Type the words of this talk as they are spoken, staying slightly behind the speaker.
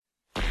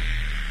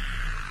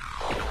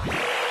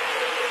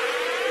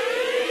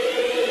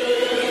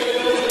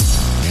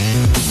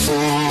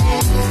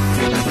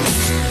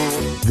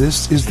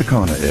This is the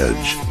Kona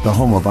Edge, the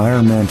home of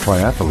Ironman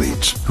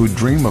triathletes who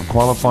dream of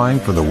qualifying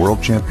for the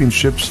World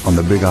Championships on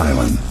the Big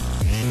Island.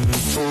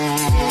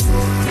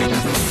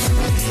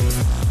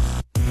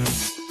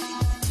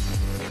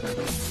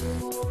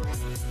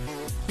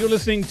 You're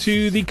listening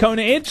to the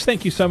Kona Edge.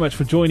 Thank you so much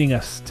for joining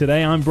us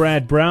today. I'm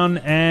Brad Brown,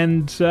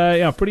 and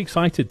pretty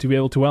excited to be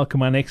able to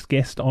welcome our next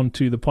guest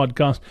onto the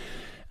podcast.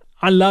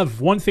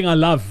 One thing I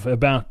love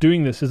about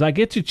doing this is I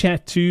get to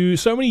chat to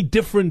so many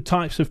different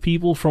types of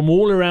people from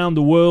all around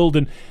the world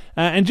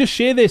and just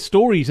share their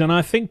stories. And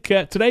I think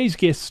today's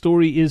guest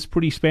story is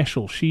pretty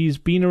special. She's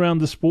been around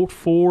the sport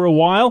for a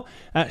while.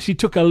 She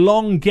took a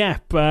long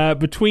gap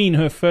between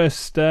her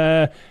first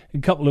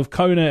couple of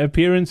Kona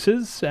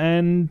appearances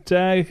and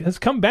has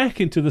come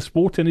back into the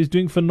sport and is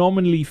doing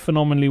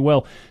phenomenally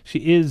well.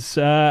 She is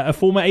a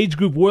former age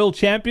group world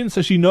champion,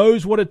 so she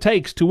knows what it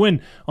takes to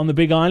win on the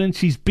Big Island.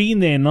 She's been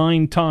there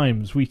 9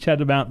 times. We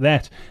chat about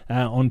that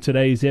on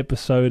today's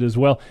episode as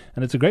well.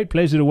 And it's a great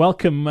pleasure to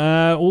welcome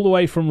all the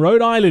way from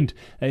Rhode Island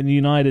in the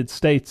United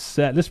States,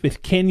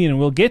 Lisbeth Kenyon. And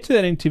we'll get to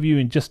that interview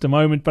in just a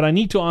moment, but I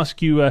need to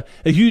ask you a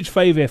huge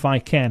favor if I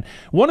can.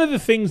 One of the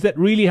things that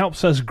really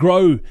helps us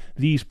grow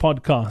these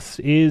podcasts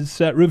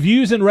is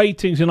reviews and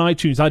ratings in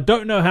iTunes. I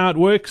don't know how it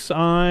works.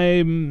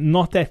 I'm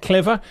not that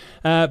clever,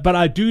 but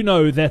I do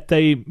know that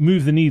they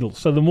move the needle.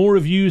 So the more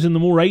reviews and the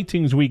more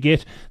ratings we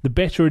get, the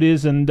better it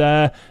is, and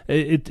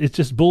it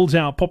just builds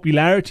our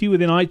popularity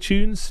within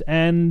iTunes.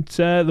 And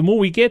the more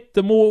we get,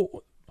 the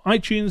more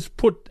iTunes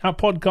put our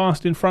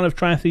podcast in front of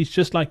triathletes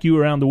just like you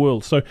around the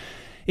world. So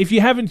if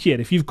you haven't yet,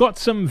 if you've got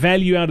some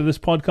value out of this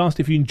podcast,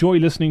 if you enjoy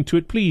listening to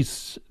it,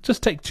 please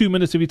just take 2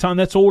 minutes of your time.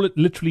 That's all it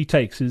literally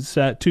takes is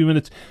 2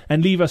 minutes,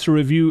 and leave us a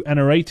review and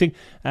a rating.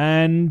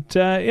 And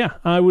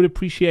I would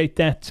appreciate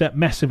that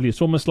massively.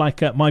 It's almost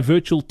like my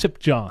virtual tip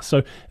jar.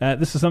 So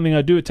this is something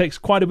I do. It takes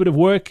quite a bit of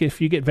work. If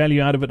you get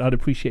value out of it, I'd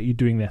appreciate you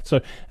doing that.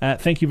 So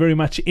thank you very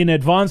much in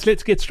advance.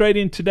 Let's get straight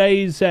into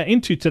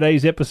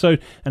today's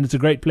episode. And it's a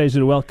great pleasure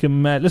to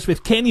welcome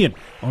Lisbeth Kenyon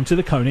onto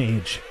the Kona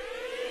Edge.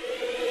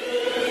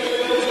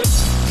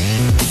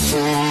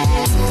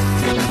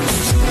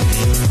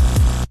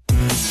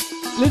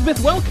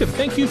 Lisbeth, welcome.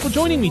 Thank you for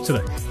joining me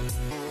today.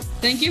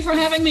 Thank you for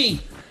having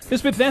me.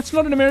 Lisbeth, that's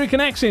not an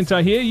American accent,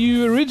 I hear.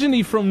 You're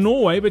originally from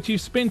Norway, but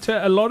you've spent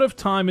a lot of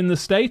time in the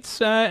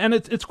States, and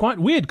it's quite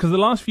weird because the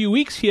last few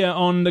weeks here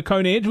on the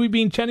Kona Edge, we've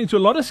been chatting to a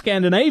lot of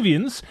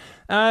Scandinavians.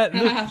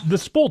 The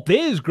sport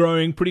there is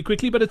growing pretty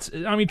quickly, but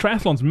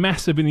triathlon's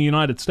massive in the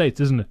United States,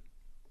 isn't it?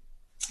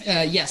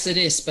 Yes, it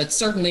is, but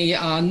certainly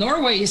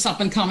Norway is up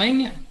and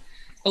coming.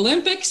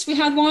 Olympics, we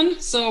had one,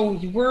 so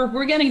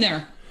we're getting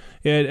there.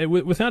 Yeah,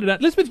 without a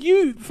doubt. Lisbeth,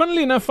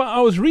 funnily enough, I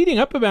was reading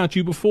up about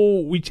you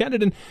before we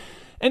chatted,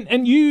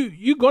 and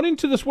you got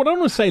into this, what I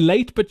don't want to say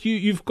late, but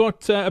you've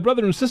got a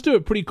brother and sister who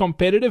are pretty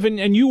competitive,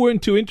 and you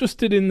weren't too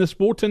interested in the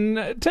sport.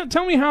 And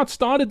tell me how it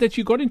started that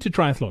you got into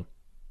triathlon.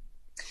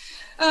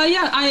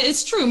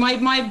 It's true.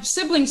 My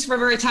siblings were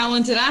very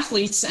talented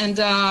athletes, and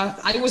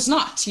I was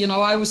not.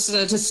 I was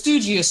the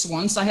studious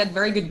one, so I had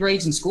very good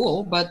grades in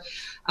school, but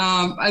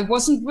I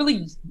wasn't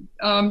really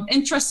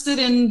interested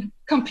in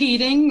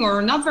competing,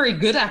 or not very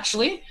good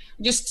actually.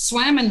 Just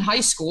swam in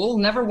high school,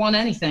 never won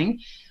anything.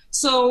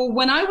 So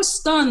when I was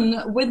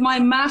done with my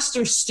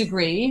master's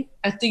degree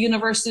at the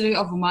University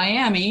of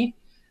Miami,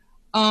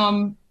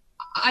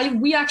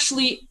 we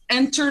actually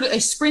entered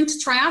a sprint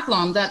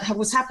triathlon that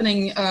was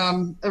happening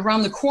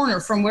around the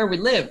corner from where we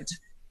lived.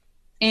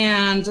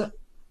 And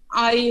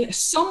I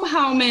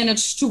somehow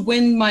managed to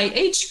win my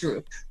age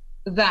group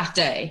that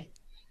day.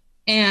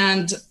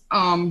 And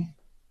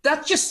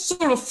that just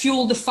sort of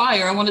fueled the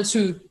fire. I wanted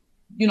to,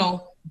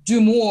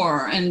 do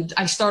more. And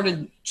I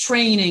started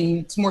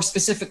training more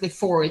specifically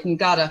for it and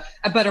got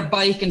a better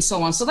bike and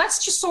so on. So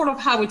that's just sort of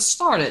how it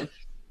started.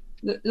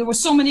 There were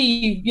so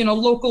many,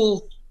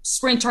 local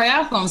sprint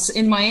triathlons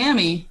in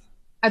Miami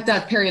at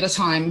that period of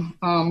time.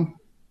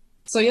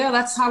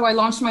 That's how I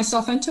launched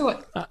myself into it.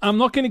 I'm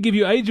not going to give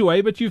you age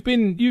away, but you've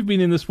been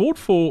in the sport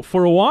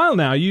for a while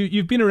now.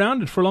 You've been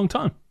around it for a long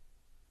time.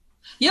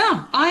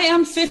 Yeah, I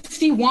am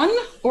 51,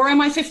 or am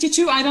I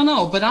 52? I don't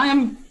know, but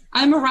I'm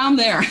around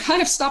there. I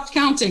have stopped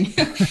counting.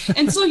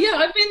 And so,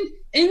 I've been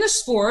in the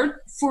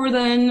sport for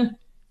then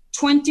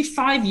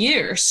 25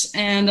 years,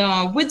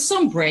 and with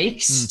some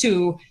breaks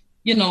to,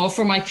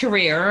 for my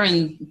career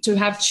and to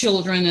have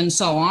children and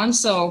so on.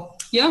 So,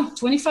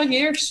 25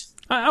 years.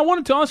 I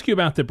wanted to ask you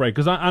about the break,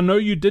 because I know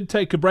you did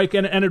take a break,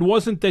 and it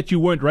wasn't that you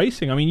weren't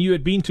racing. I mean, you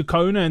had been to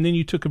Kona, and then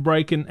you took a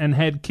break and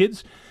had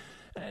kids.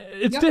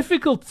 It's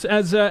difficult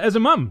as a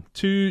mum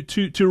to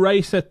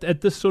race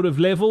at this sort of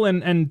level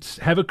and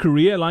have a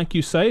career, like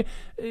you say.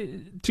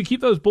 To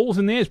keep those balls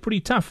in there is pretty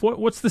tough.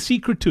 What's the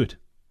secret to it?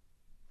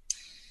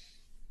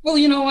 Well,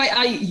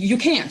 you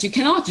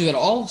cannot do it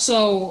all.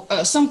 So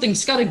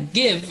something's got to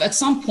give at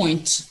some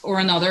point or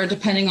another,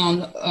 depending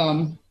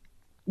on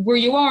where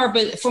you are.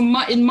 But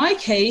in my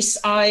case,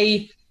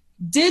 I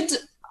did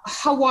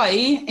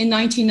Hawaii in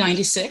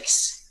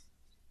 1996,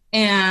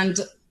 and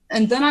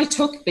and then I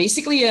took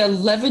basically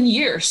 11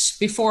 years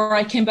before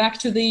I came back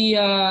to the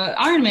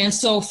Ironman.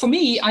 So for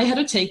me, I had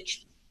to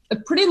take a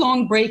pretty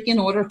long break in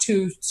order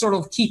to sort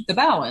of keep the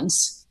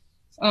balance.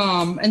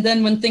 And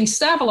then when things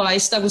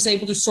stabilized, I was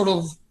able to sort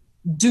of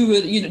do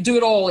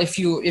it all if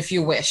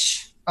you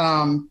wish.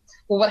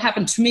 Well, what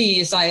happened to me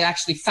is I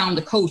actually found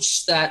a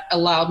coach that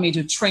allowed me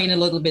to train a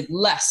little bit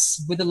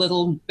less with a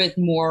little bit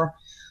more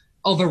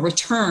of a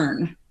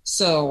return.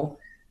 So,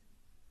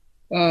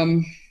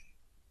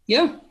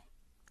 yeah.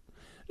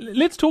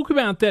 Let's talk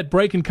about that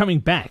break and coming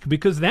back,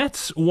 because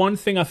that's one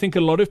thing I think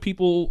a lot of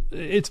people,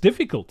 it's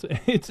difficult.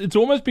 It's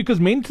almost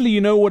because mentally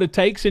you know what it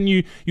takes and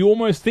you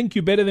almost think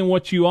you're better than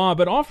what you are.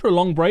 But after a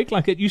long break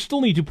like it, you still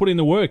need to put in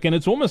the work, and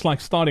it's almost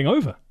like starting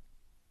over.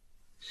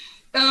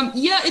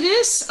 Yeah, it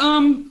is.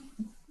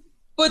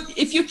 But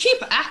if you keep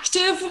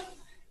active,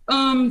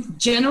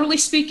 generally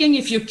speaking,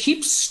 if you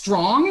keep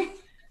strong,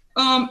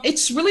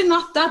 it's really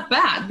not that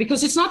bad,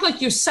 because it's not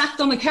like you sat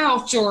on the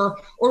couch or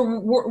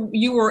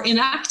you were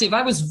inactive.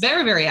 I was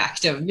very, very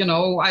active. You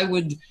know, I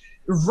would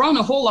run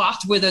a whole lot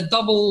with a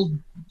double,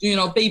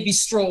 baby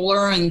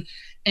stroller and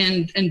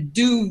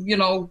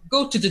do,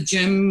 go to the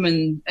gym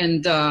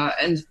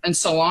and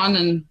so on.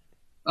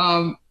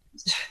 And,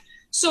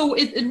 so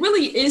it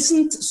really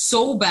isn't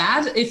so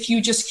bad if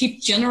you just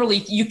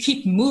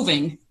keep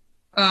moving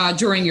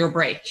during your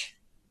break.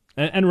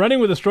 And running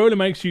with a stroller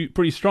makes you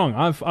pretty strong.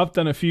 I've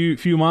done a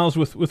few miles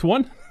with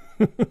one.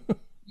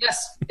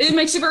 Yes, it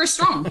makes you very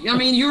strong. I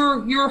mean,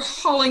 you're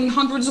hauling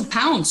hundreds of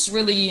pounds,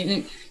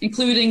 really,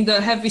 including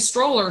the heavy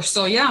stroller.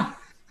 So yeah.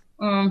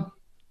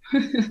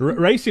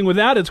 Racing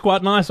without it's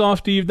quite nice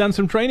after you've done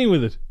some training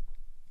with it.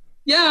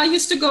 Yeah, I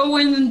used to go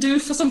in and do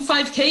for some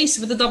 5Ks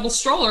with a double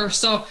stroller.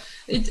 So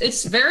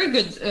it's very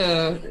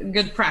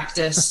good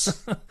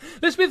practice.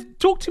 Lisbeth,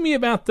 talk to me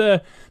about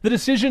the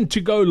decision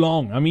to go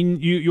long. I mean,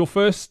 your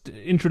first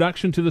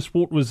introduction to the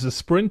sport was a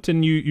sprint,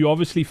 and you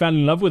obviously fell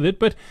in love with it.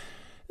 But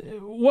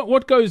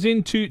what goes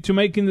into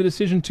making the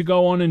decision to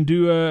go on and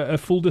do a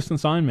full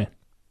distance Ironman?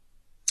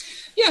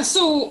 Yeah,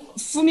 so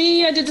for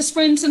me, I did the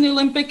sprints in the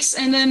Olympics,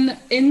 and then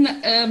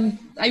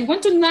I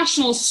went to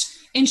nationals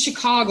in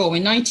Chicago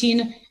in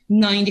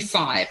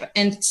 1995,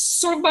 and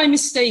sort of by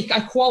mistake, I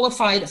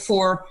qualified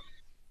for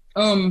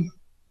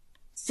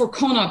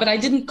Kona, but I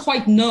didn't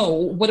quite know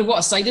what it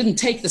was. So I didn't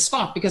take the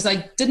spot because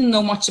I didn't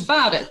know much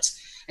about it.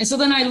 And so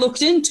then I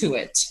looked into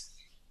it,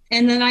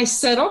 and then I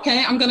said,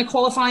 okay, I'm going to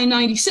qualify in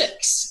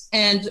 96,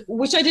 and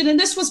which I did. And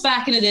this was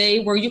back in the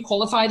day where you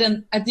qualified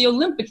at the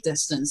Olympic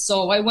distance.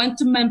 So I went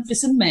to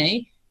Memphis in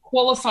May,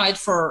 qualified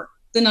for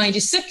the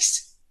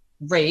 96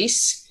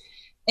 race.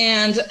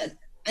 And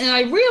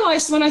I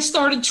realized when I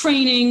started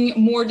training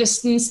more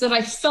distance that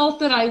I felt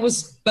that I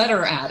was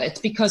better at it,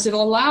 because it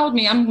allowed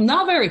me, I'm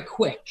not very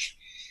quick,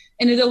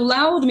 and it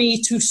allowed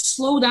me to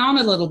slow down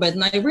a little bit.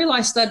 And I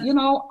realized that,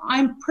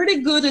 I'm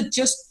pretty good at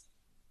just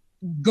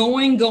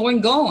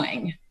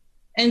going.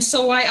 And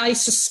so I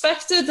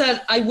suspected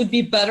that I would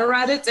be better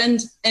at it,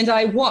 and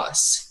I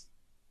was.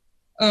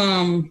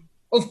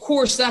 Of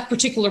course, that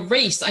particular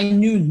race, I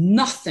knew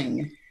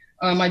nothing.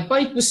 My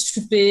bike was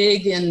too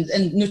big, and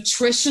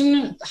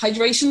nutrition,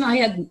 hydration, I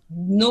had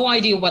no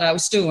idea what I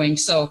was doing.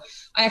 So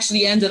I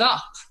actually ended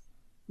up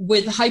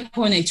with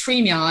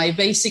hyponatremia.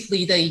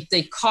 Basically,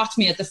 they caught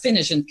me at the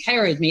finish and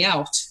carried me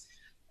out.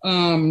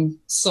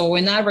 So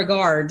in that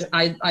regard,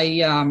 I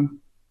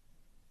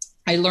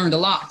learned a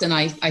lot. And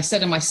I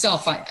said to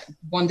myself,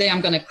 one day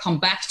I'm going to come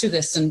back to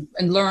this and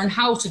learn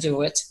how to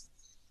do it.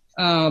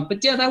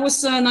 But yeah, that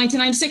was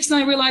 1996.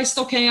 And I realized,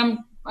 okay,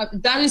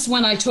 that is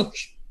when I took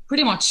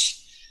pretty much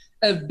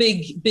a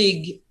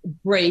big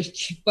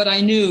break, but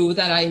I knew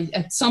that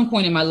at some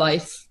point in my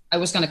life, I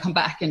was going to come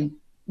back and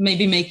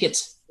maybe make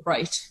it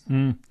right.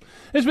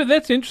 But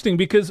that's interesting,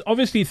 because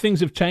obviously things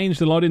have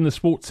changed a lot in the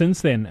sport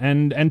since then,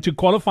 and to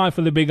qualify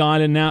for the Big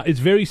Island now, it's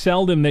very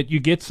seldom that you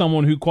get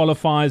someone who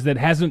qualifies that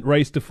hasn't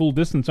raced a full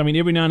distance. I mean,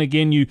 every now and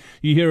again you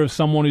hear of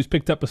someone who's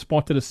picked up a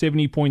spot at a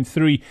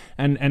 70.3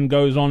 and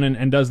goes on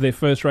and does their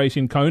first race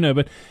in Kona,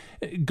 but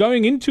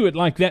going into it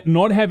like that,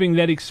 not having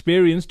that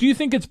experience, do you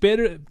think it's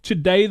better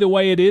today the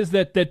way it is,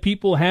 that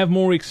people have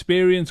more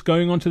experience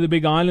going onto the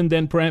Big Island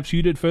than perhaps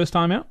you did first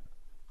time out?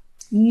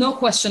 No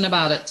question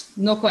about it.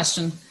 No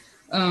question.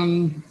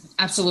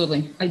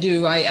 Absolutely. I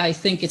do. I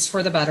think it's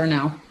for the better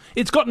now.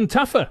 It's gotten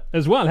tougher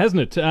as well,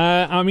 hasn't it?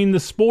 I mean, the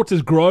sport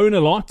has grown a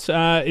lot.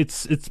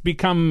 It's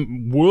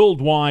become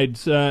worldwide.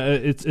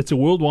 It's a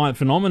worldwide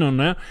phenomenon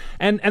now.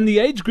 And the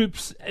age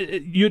groups,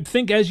 you'd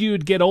think as you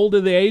would get older,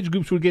 the age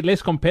groups would get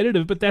less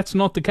competitive, but that's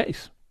not the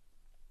case.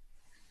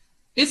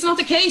 It's not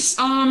the case,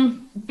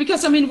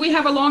 because, I mean, we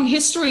have a long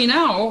history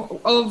now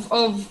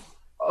of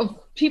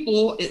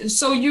people.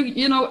 So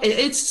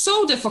it's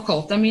so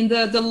difficult. I mean,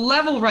 the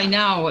level right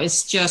now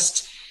is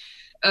just,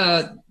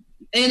 and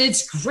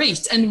it's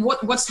great. And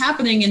what's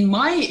happening in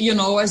my,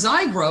 as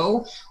I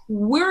grow,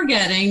 we're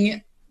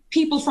getting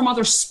people from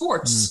other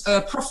sports,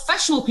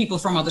 professional people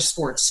from other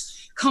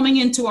sports coming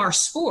into our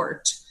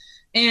sport.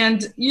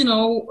 And,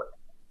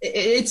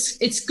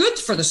 it's good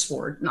for the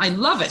sport. I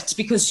love it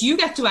because you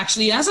get to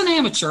actually, as an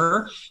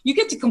amateur, you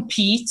get to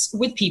compete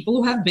with people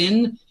who have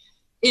been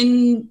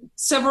in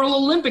several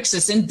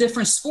Olympics in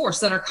different sports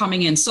that are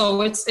coming in.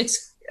 So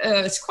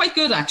it's quite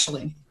good,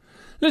 actually.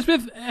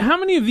 Lisbeth, how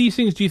many of these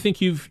things do you think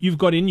you've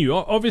got in you?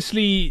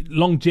 Obviously,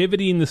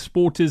 longevity in the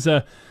sport is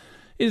a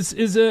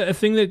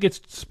thing that gets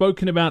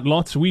spoken about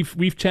lots.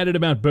 We've chatted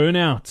about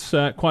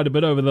burnouts quite a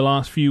bit over the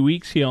last few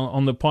weeks here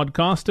on the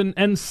podcast,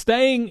 and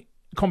staying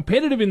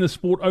competitive in the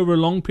sport over a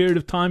long period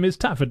of time is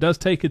tough. It does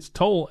take its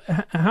toll.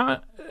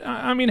 How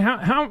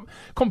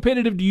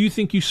competitive do you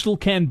think you still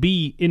can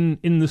be in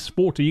the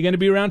sport? Are you going to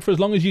be around for as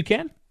long as you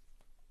can?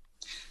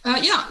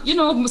 Yeah,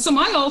 so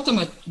my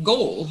ultimate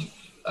goal,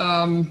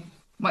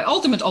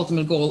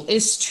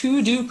 is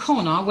to do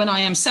Kona when I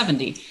am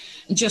 70,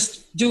 and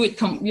just do it.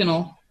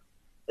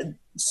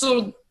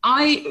 So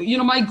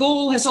my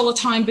goal has all the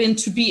time been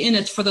to be in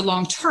it for the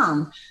long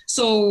term.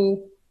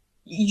 So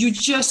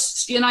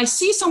I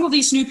see some of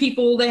these new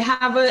people, they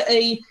have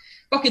a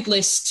bucket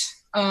list.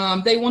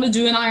 They want to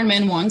do an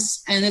Ironman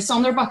once, and it's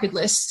on their bucket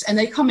list, and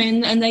they come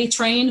in and they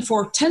train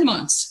for 10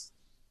 months,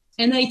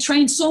 and they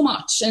train so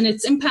much, and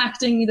it's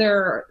impacting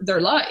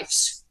their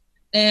lives.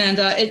 And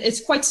it's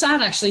quite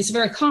sad, actually. It's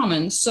very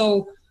common.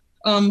 So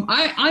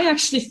I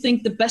actually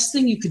think the best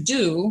thing you could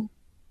do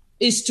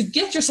is to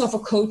get yourself a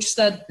coach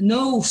that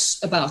knows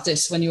about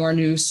this when you are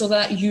new, so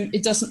that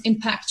it doesn't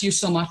impact you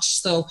so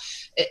much. So,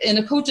 and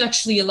a coach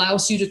actually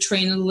allows you to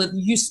train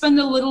you spend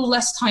a little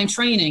less time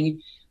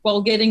training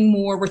while getting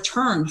more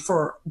return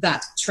for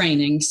that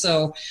training.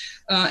 So,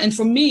 and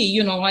for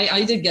me,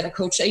 I did get a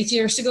coach 8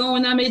 years ago,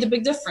 and that made a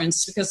big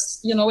difference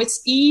because,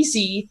 it's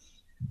easy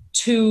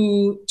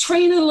to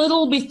train a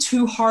little bit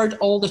too hard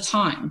all the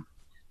time.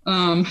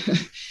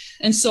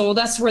 And so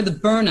that's where the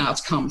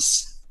burnout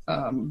comes.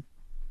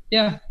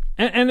 Yeah.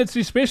 And it's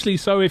especially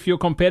so if you're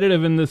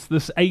competitive in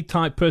this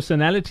A-type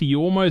personality. You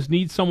almost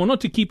need someone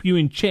not to keep you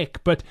in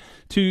check, but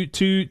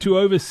to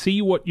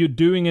oversee what you're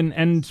doing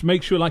and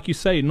make sure, like you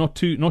say, not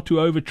to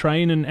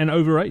overtrain and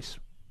over-race.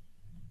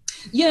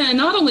 Yeah, and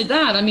not only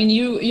that, I mean,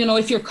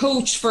 if your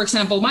coach, for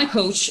example, my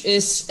coach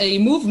is a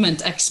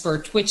movement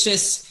expert, which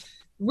is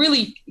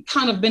really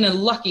kind of been a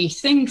lucky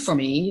thing for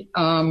me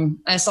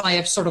as I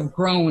have sort of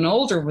grown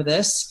older with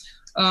this.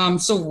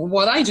 So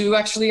what I do,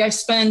 actually, I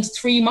spend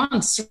 3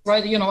 months,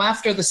 right?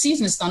 After the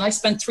season is done, I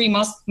spend 3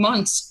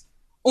 months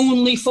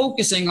only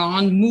focusing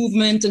on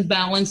movement and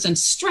balance and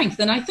strength.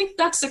 And I think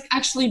that's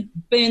actually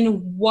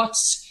been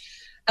what's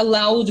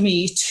allowed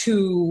me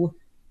to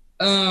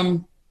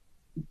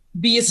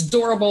be as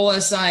durable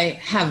as I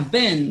have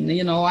been.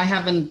 I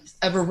haven't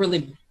ever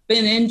really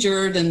been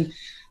injured. And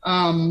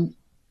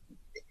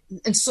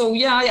so,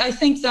 yeah, I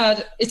think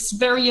that it's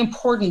very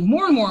important,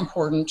 more and more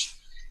important,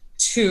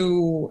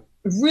 to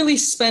really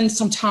spend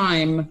some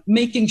time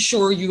making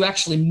sure you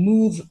actually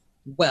move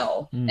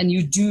well and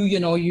you do,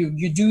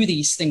 you do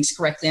these things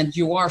correctly and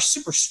you are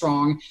super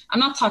strong. I'm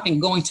not talking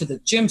going to the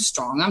gym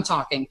strong. I'm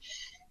talking,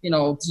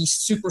 these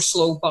super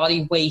slow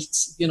body weight,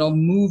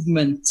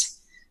 movement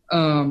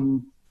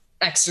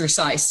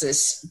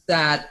exercises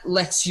that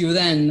lets you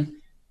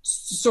then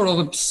sort of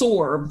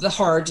absorb the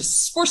hard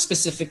sport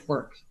specific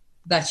work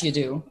that you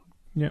do.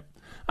 Yeah.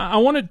 I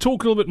want to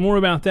talk a little bit more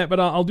about that, but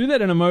I'll do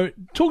that in a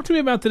moment. Talk to me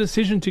about the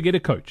decision to get a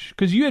coach,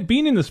 because you had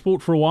been in the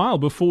sport for a while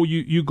before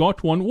you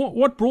got one.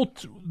 What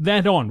brought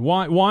that on?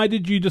 Why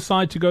did you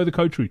decide to go the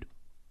coach route?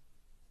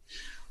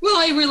 Well,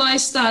 I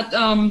realized that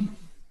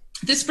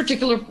this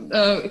particular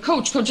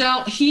coach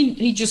Al,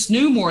 he just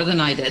knew more than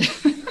I did.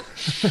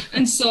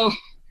 And so,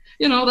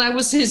 that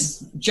was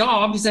his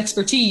job, his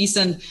expertise.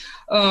 And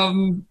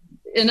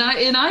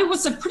I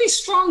was a pretty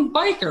strong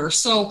biker.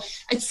 So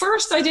at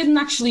first I didn't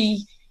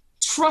actually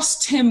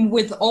trust him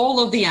with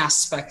all of the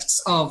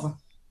aspects of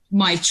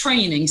my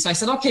training. So I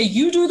said, okay,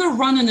 you do the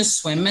run and the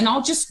swim, and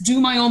I'll just do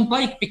my own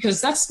bike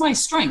because that's my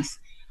strength.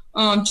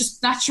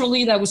 Just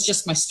naturally, that was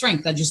just my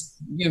strength. I just,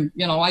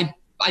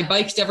 I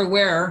biked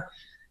everywhere,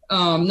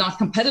 not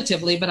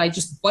competitively, but I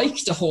just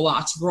biked a whole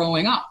lot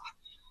growing up.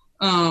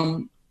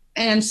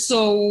 And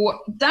so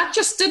that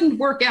just didn't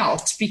work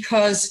out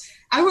because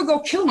I would go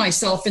kill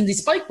myself in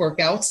these bike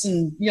workouts.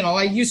 And,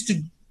 I used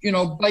to,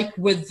 bike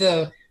with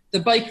the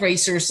bike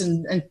racers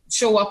and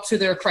show up to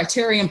their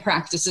criterium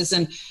practices.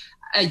 And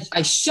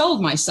I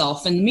shelled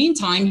myself. In the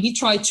meantime, he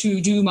tried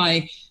to do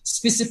my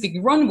specific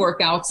run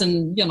workouts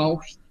and,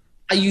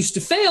 I used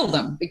to fail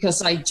them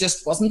because I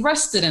just wasn't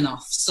rested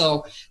enough.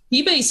 So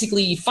he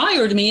basically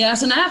fired me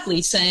as an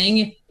athlete,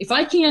 saying, if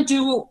I can't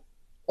do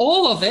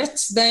all of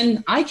it,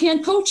 then I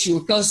can't coach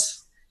you.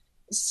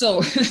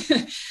 So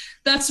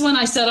that's when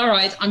I said, all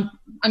right, I'm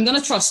going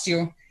to trust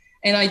you.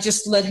 And I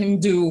just let him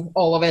do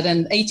all of it.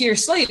 And 8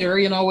 years later,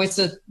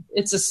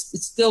 it's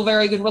still a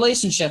very good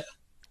relationship.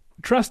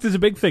 Trust is a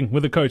big thing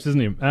with a coach,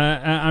 isn't it?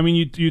 I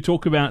mean, you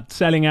talk about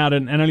selling out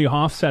and only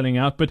half selling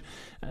out, but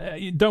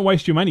don't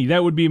waste your money.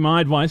 That would be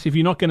my advice. If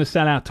you're not going to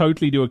sell out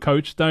totally to a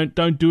coach,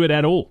 don't do it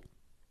at all.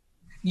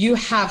 you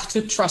have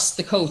to trust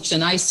the coach.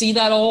 And I see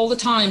that all the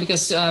time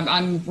because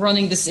I'm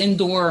running this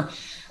indoor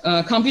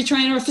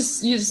CompuTrainer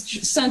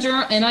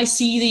center, and I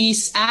see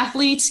these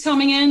athletes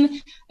coming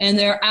in and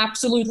they're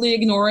absolutely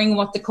ignoring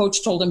what the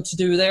coach told them to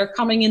do. They're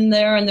coming in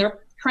there and they're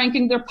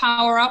cranking their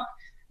power up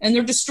and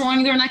they're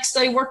destroying their next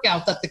day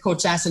workout that the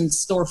coach has in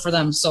store for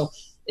them. So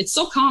it's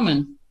so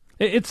common.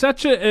 It's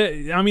such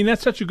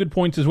that's such a good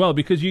point as well,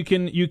 because you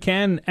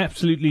can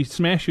absolutely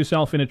smash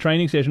yourself in a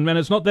training session, and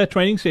it's not that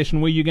training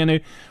session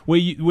where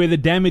where the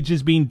damage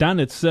has been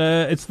done. It's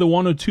the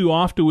one or two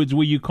afterwards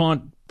where you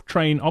can't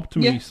train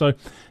optimally. Yeah. So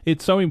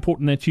it's so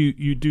important that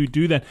you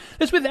do that.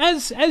 Lisbeth,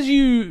 as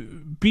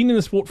you've been in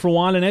the sport for a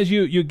while and as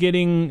you're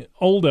getting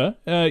older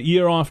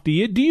year after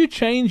year, do you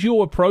change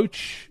your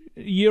approach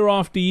year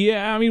after year?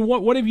 I mean,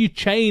 what have you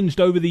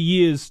changed over the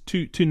years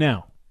to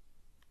now?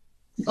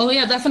 Oh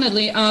yeah,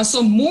 definitely.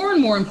 So more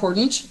and more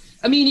important.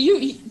 I mean,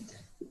 you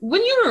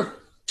when you're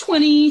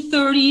 20,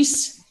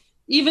 30s,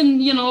 even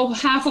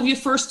half of your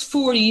first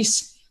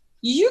 40s,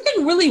 you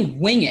can really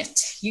wing it.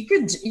 You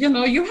could,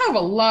 you have a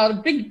lot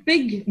of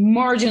big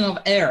margin of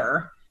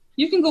error.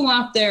 You can go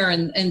out there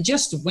and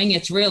just wing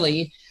it,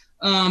 really.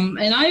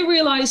 And I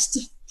realized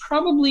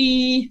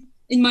probably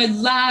in my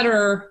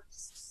latter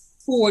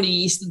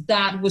 40s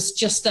that was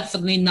just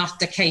definitely not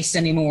the case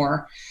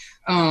anymore.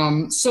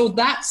 So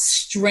that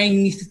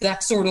strength,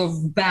 that sort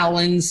of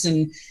balance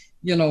and,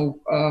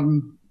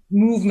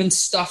 movement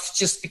stuff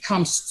just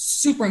becomes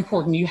super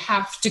important. You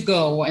have to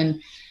go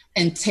and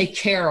take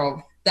care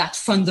of that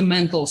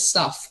fundamental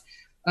stuff.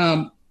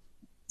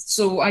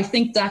 So I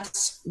think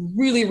that's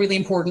really, really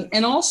important.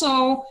 And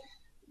also,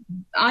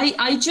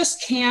 I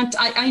just can't,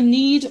 I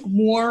need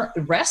more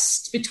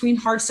rest between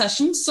hard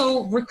sessions.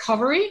 So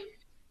recovery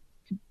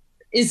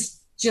is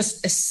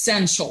just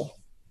essential,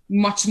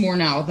 much more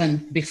now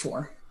than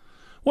before.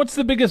 What's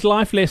the biggest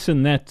life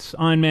lesson that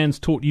Ironman's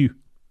taught you?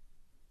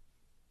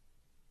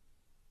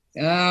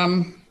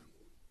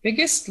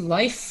 Biggest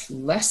life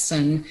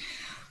lesson,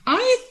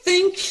 I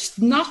think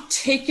not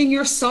taking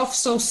yourself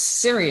so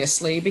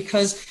seriously,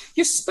 because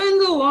you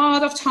spend a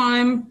lot of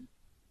time,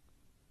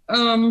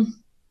 and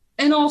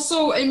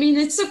also, I mean,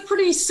 it's a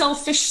pretty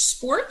selfish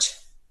sport.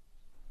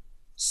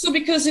 So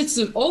because it's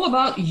all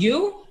about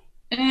you,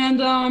 and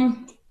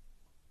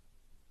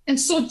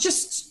so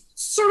just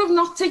sort of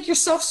not take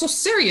yourself so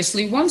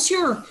seriously. Once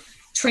your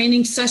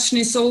training session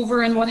is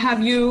over and what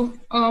have you,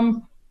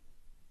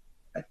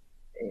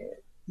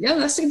 yeah,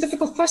 that's a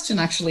difficult question,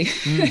 actually.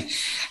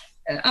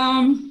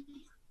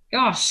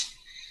 Gosh,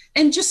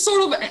 and just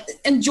sort of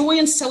enjoy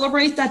and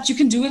celebrate that you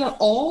can do it at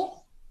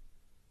all,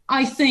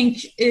 I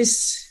think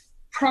is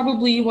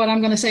probably what I'm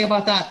going to say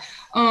about that.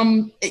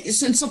 And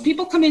so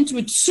people come into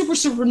it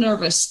super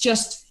nervous,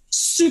 just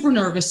super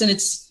nervous, and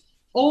it's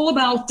all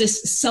about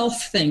this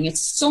self thing.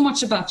 It's so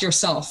much about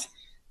yourself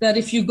that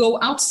if you go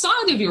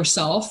outside of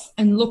yourself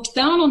and look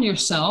down on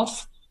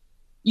yourself,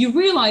 you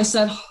realize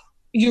that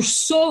you're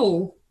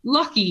so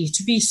lucky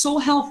to be so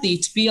healthy,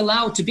 to be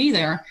allowed to be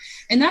there.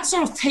 And that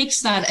sort of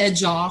takes that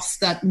edge off,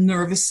 that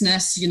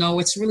nervousness.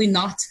 It's really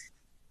not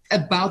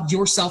about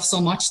yourself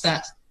so much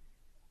that,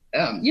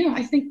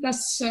 I think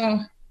that's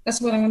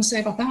what I want to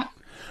say about that.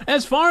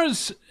 As far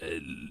as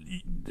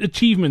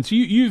achievements,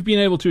 you've been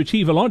able to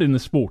achieve a lot in the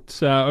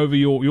sport over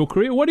your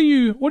career. What are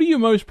you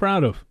most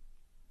proud of?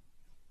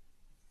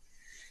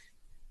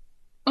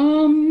 I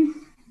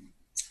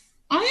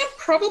am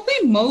probably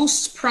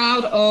most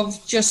proud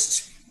of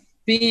just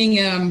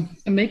being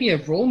maybe a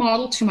role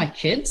model to my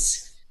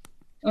kids,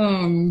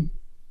 and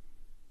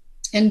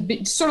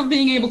sort of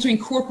being able to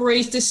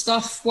incorporate this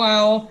stuff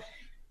while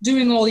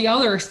doing all the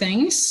other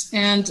things,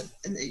 and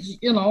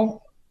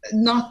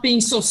not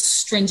being so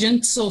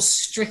stringent, so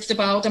strict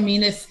about. I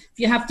mean, if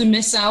you have to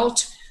miss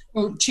out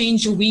or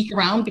change your week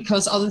around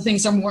because other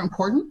things are more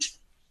important,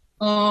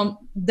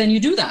 then you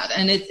do that,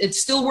 and it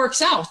still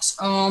works out.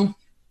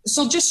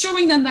 So just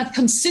showing them that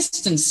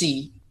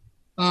consistency,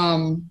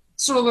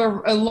 sort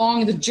of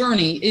along the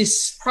journey,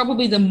 is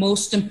probably the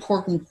most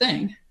important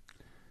thing.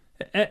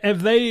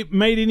 Have they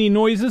made any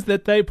noises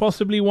that they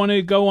possibly want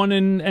to go on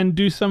and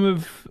do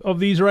some of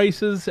these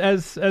races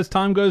as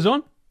time goes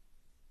on?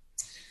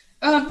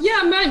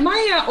 Yeah,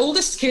 my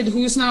oldest kid,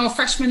 who's now a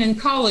freshman in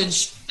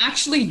college,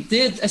 actually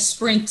did a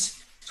sprint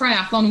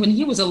triathlon when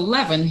he was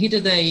 11. He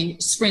did a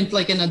sprint,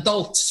 like an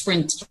adult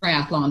sprint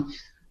triathlon,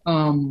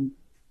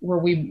 where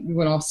we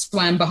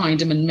swam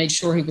behind him and made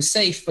sure he was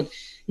safe. But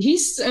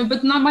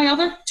but not my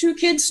other two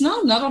kids.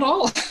 No, not at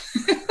all.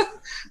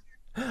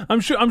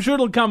 I'm sure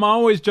it'll come. I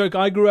always joke.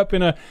 I grew up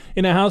in a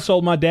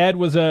household. My dad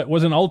was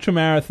an ultra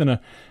marathoner,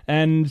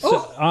 and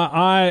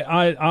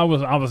I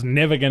was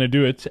never going to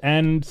do it.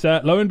 And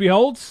lo and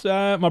behold,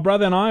 my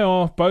brother and I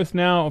are both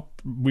now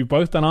we've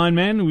both done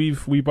Ironman.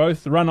 We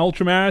both run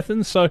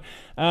ultramarathons. So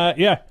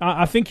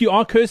I think you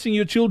are cursing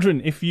your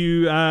children if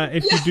you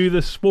do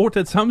this sport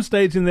at some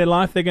stage in their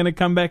life. They're going to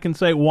come back and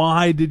say,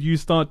 "Why did you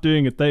start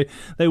doing it?" They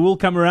will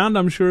come around.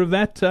 I'm sure of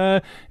that.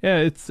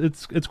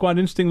 It's quite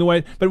interesting the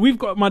way. But we've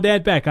got my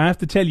dad back. I have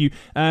to tell you,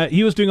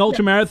 he was doing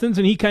ultramarathons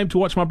and he came to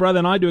watch my brother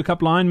and I do a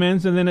couple of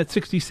Ironmans. And then at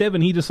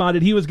 67, he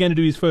decided he was going to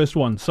do his first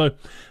one. So,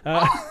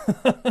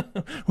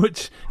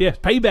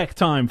 payback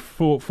time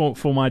for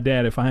my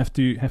dad, if I have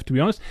to be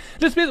honest.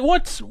 Lisbeth,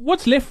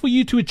 what's left for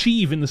you to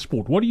achieve in the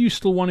sport? What do you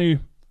still want to?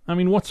 I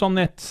mean, what's on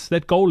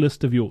that goal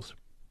list of yours?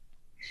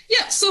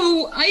 Yeah,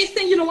 so I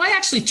think, I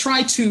actually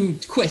tried to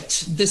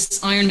quit this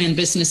Ironman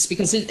business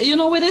because it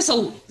is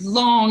a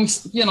long,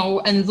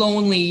 and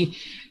lonely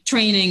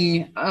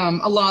training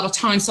a lot of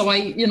time. So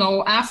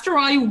after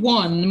I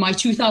won my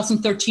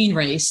 2013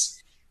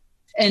 race,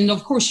 and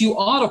of course you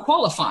auto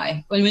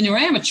qualify when you're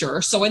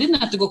amateur. So I didn't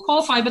have to go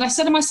qualify, but I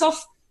said to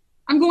myself,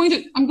 I'm going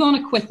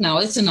to quit now.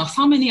 It's enough.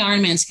 How many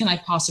Ironmans can I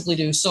possibly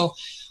do? So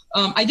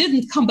I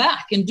didn't come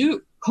back and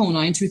do Kona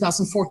in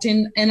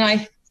 2014. And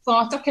I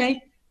thought,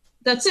 okay,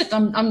 that's it.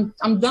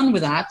 I'm done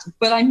with that.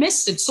 But I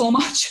missed it so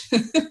much.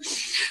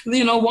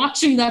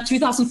 Watching that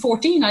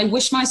 2014, I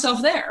wish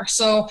myself there.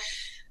 So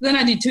then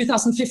I did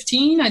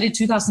 2015. I did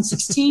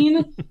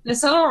 2016. I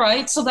said, all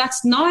right, so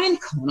that's 9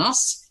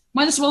 Konas.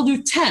 Might as well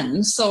do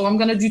 10. So I'm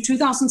going to do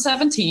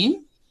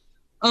 2017.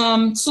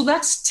 So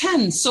that's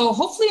 10. So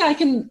hopefully I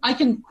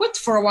can quit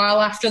for a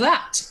while after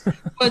that.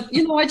 But,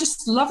 I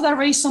just love that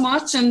race so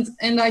much. And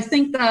I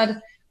think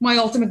that my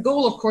ultimate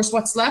goal, of course,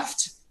 what's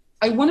left,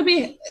 I want to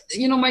be,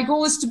 my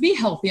goal is to be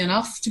healthy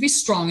enough, to be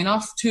strong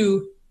enough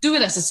to do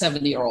it as a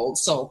 70-year-old.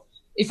 So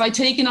if I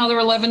take another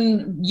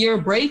 11-year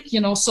break,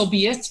 so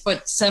be it.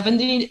 But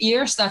 70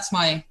 years, that's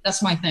my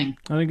thing.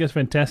 I think that's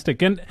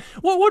fantastic. And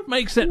what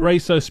makes that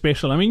race so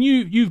special? I mean,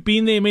 you've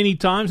been there many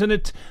times,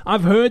 and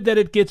I've heard that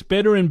it gets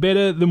better and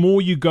better the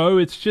more you go.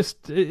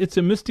 It's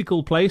a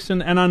mystical place,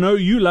 and I know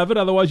you love it.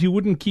 Otherwise, you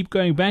wouldn't keep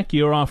going back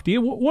year after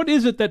year. What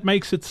is it that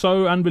makes it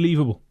so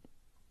unbelievable?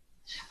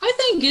 I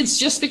think it's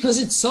just because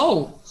it's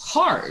so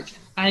hard.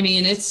 I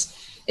mean, it's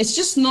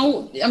just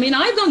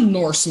I've done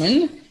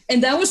Norseman.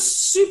 And that was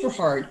super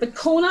hard. But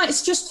Kona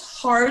is just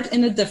hard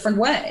in a different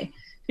way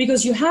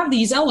because you have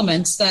these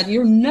elements that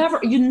you're never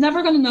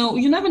going to know.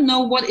 You never know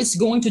what it's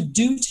going to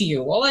do to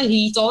you. All that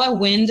heat, all that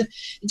wind,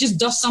 it just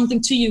does something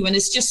to you. And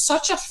it's just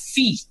such a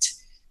feat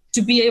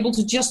to be able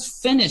to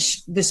just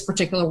finish this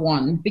particular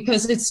one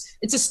because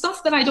it's a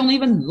stuff that I don't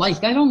even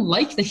like. I don't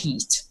like the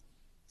heat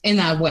in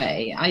that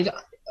way.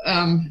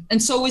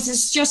 And so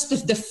it's just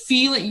the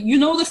feeling,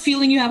 the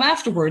feeling you have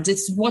afterwards.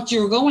 It's what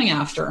you're going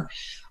after.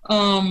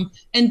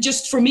 And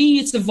just for me,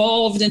 it's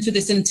evolved into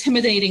this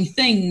intimidating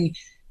thing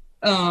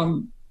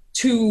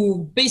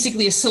to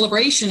basically a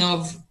celebration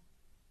of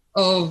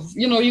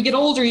you get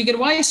older, you get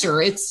wiser.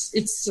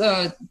 It's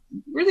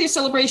really a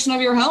celebration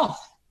of your health.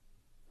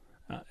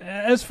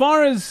 As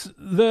far as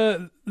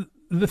the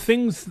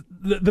things,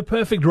 the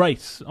perfect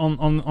race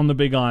on the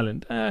Big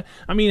Island.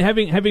 I mean,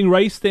 having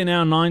raced there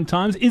now 9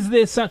 times, is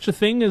there such a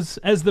thing as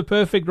the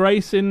perfect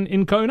race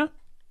in Kona?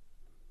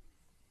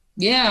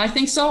 Yeah, I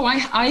think so.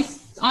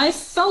 I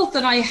felt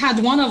that I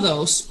had one of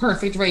those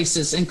perfect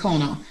races in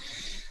Kona.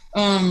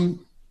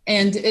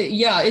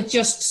 It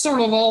just sort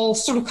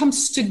of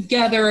comes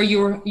together.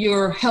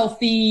 You're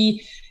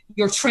healthy,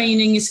 your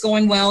training is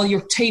going well,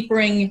 you're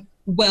tapering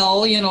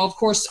well. Of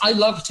course, I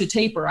love to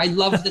taper. I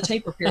love the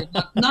taper period.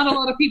 Not a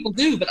lot of people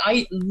do, but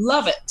I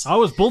love it. I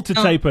was built to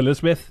taper,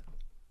 Lisbeth.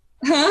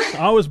 Huh?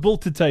 I was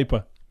built to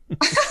taper.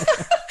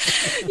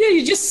 Yeah,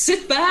 you just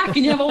sit back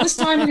and you have all this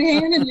time in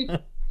your hand and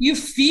you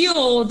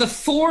feel the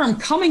form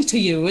coming to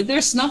you.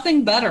 There's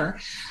nothing better.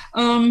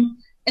 And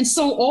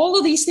so all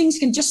of these things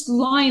can just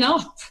line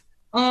up.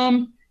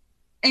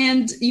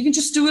 And you can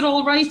just do it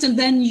all right. And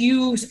then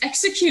you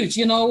execute,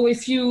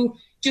 if you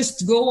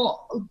just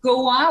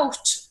go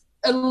out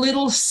a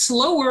little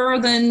slower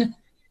than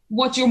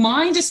what your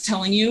mind is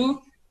telling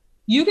you,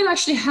 you can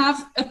actually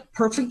have a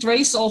perfect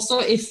race also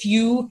if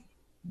you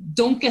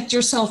don't get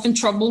yourself in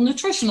trouble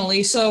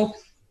nutritionally. So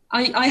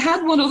I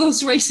had one of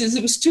those races.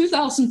 It was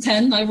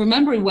 2010. I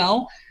remember it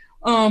well.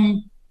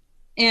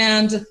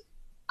 And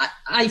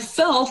I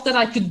felt that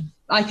I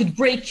could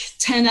break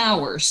 10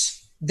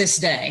 hours this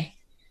day.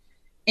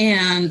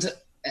 And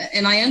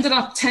I ended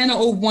up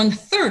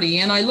 10:01:30.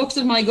 And I looked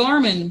at my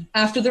Garmin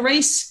after the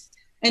race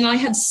and I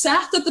had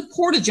sat at the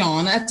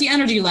Porta-John at the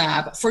Energy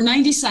Lab for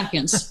 90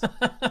 seconds.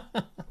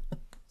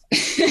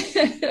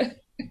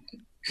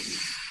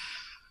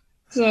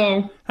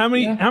 So how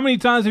many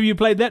times have you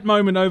played that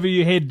moment over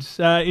your head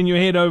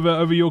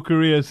over your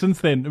career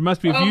since then? It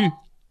must be a few.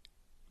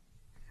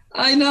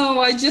 I know.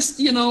 I just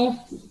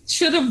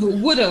should have,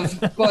 would have,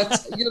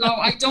 but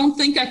I don't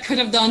think I could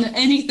have done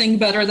anything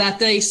better that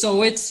day.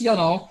 So it's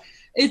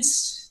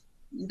it's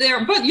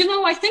there. But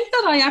I think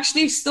that I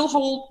actually still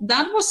hold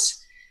that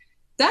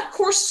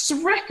course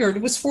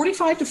record was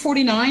 45 to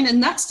 49,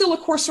 and that's still a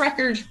course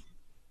record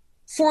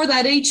for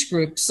that age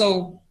group.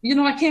 So,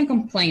 I can't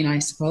complain, I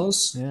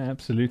suppose. Yeah,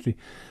 absolutely.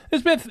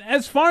 Lisbeth,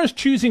 as far as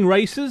choosing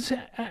races,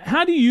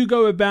 how do you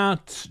go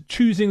about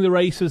choosing the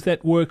races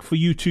that work for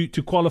you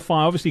to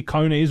qualify? Obviously,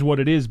 Kona is what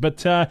it is,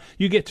 but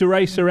you get to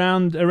race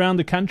around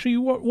the country.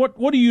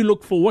 What do you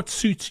look for? What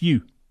suits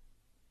you?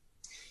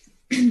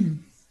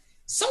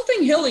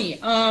 Something hilly,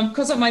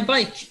 because of my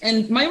bike,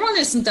 and my run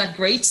isn't that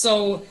great,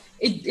 so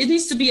it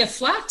needs to be a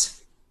flat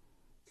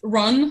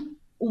run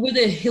with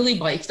a hilly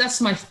bike. That's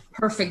my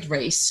perfect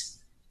race.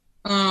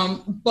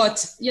 But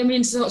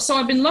so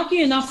I've been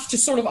lucky enough to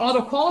sort of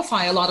auto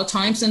qualify a lot of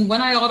times, and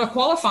when I auto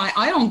qualify,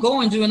 I don't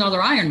go and do another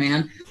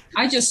Ironman.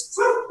 I just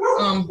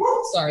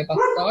sorry about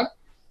the dog.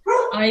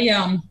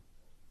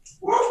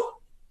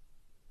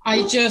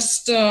 I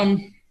just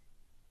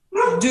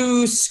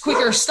do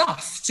quicker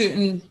stuff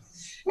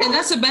and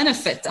that's a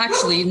benefit,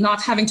 actually, not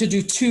having to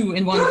do 2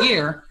 in 1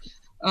 year.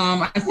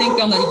 I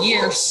think on the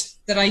years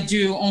that I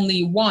do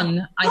only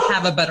 1, I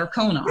have a better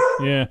Kona.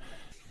 Yeah.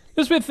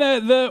 Lisbeth,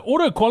 the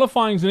auto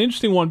qualifying is an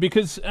interesting one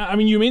because,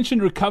 you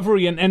mentioned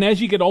recovery, and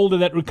as you get older,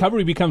 that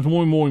recovery becomes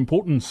more and more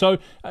important. So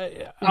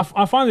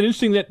I find it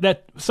interesting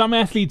that some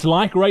athletes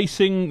like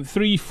racing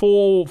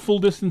 3-4 full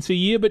distance a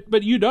year,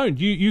 but you don't.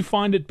 You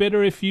find it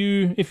better if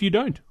you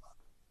don't.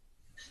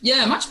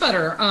 Yeah, much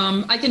better.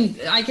 I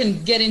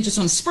can get into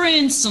some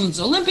sprints, some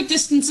Olympic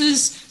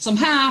distances, some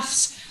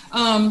halves,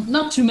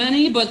 not too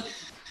many, but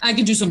I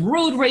can do some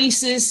road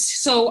races.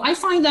 So I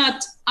find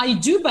that I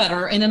do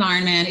better in an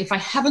Ironman if I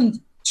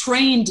haven't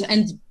trained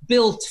and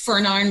built for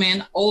an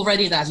Ironman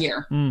already that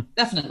year.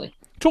 Definitely.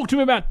 Talk to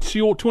me about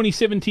your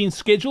 2017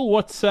 schedule.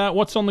 What's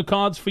on the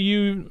cards for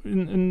you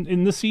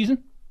in this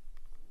season?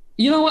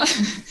 You know what?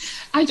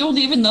 I don't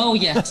even know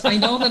yet. I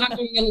know that I'm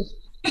doing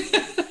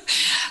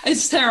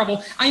it's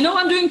terrible. I know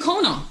I'm doing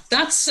Kona.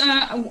 That's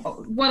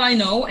what I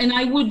know. And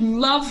I would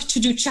love to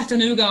do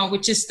Chattanooga,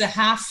 which is the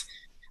half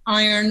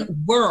Iron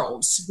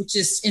Worlds, which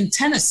is in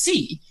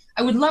Tennessee.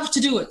 I would love to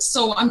do it.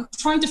 So I'm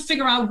trying to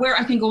figure out where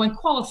I can go and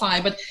qualify.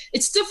 But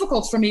it's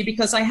difficult for me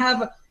because I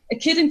have a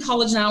kid in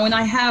college now, and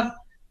I have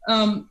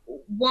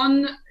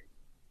one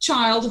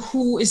child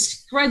who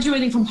is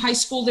graduating from high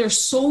school. There's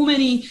so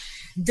many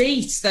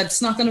dates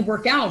that's not going to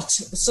work out.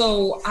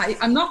 So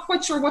I'm not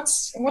quite sure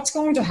what's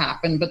going to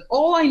happen, but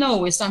all I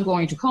know is I'm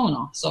going to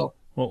Kona. So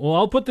well,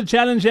 I'll put the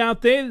challenge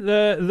out there.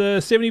 The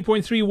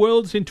 70.3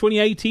 Worlds in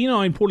 2018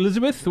 are in Port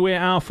Elizabeth, where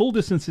our full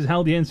distance is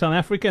held here in South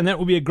Africa, and that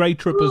will be a great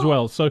trip as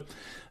well. So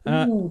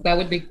that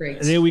would be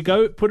great. There we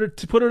go. Put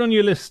it on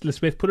your list,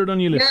 Lisbeth. Put it on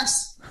your list.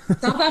 Yes,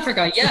 South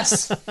Africa.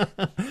 Yes.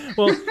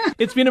 Well,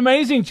 it's been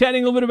amazing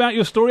chatting a little bit about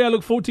your story. I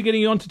look forward to getting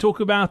you on to talk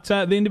about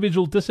the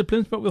individual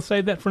disciplines, but we'll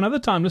save that for another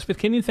time. Lisbeth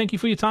Kenyon, thank you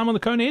for your time on the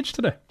Kona Edge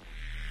today.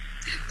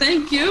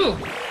 Thank you.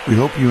 We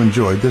hope you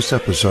enjoyed this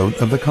episode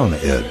of the Kona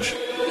Edge.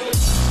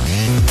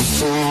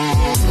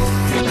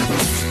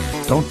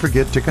 Don't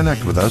forget to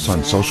connect with us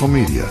on social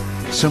media.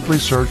 Simply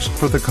search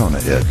for the Kona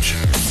Edge.